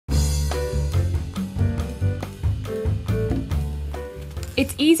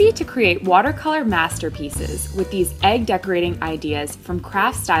It's easy to create watercolor masterpieces with these egg decorating ideas from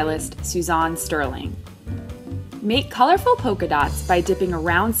craft stylist Suzonne Stirling. Make colorful polka dots by dipping a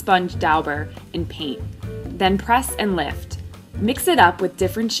round sponge dauber in paint, then press and lift. Mix it up with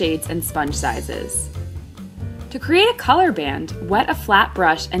different shades and sponge sizes. To create a color band, wet a flat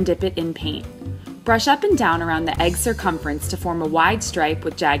brush and dip it in paint. Brush up and down around the egg circumference to form a wide stripe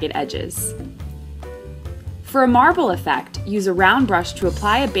with jagged edges. For a marble effect, use a round brush to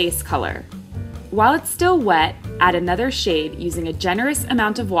apply a base color. While it's still wet, add another shade using a generous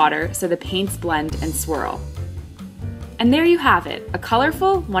amount of water so the paints blend and swirl. And there you have it, a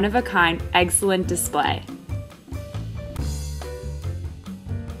colorful, one-of-a-kind egg-cellent display.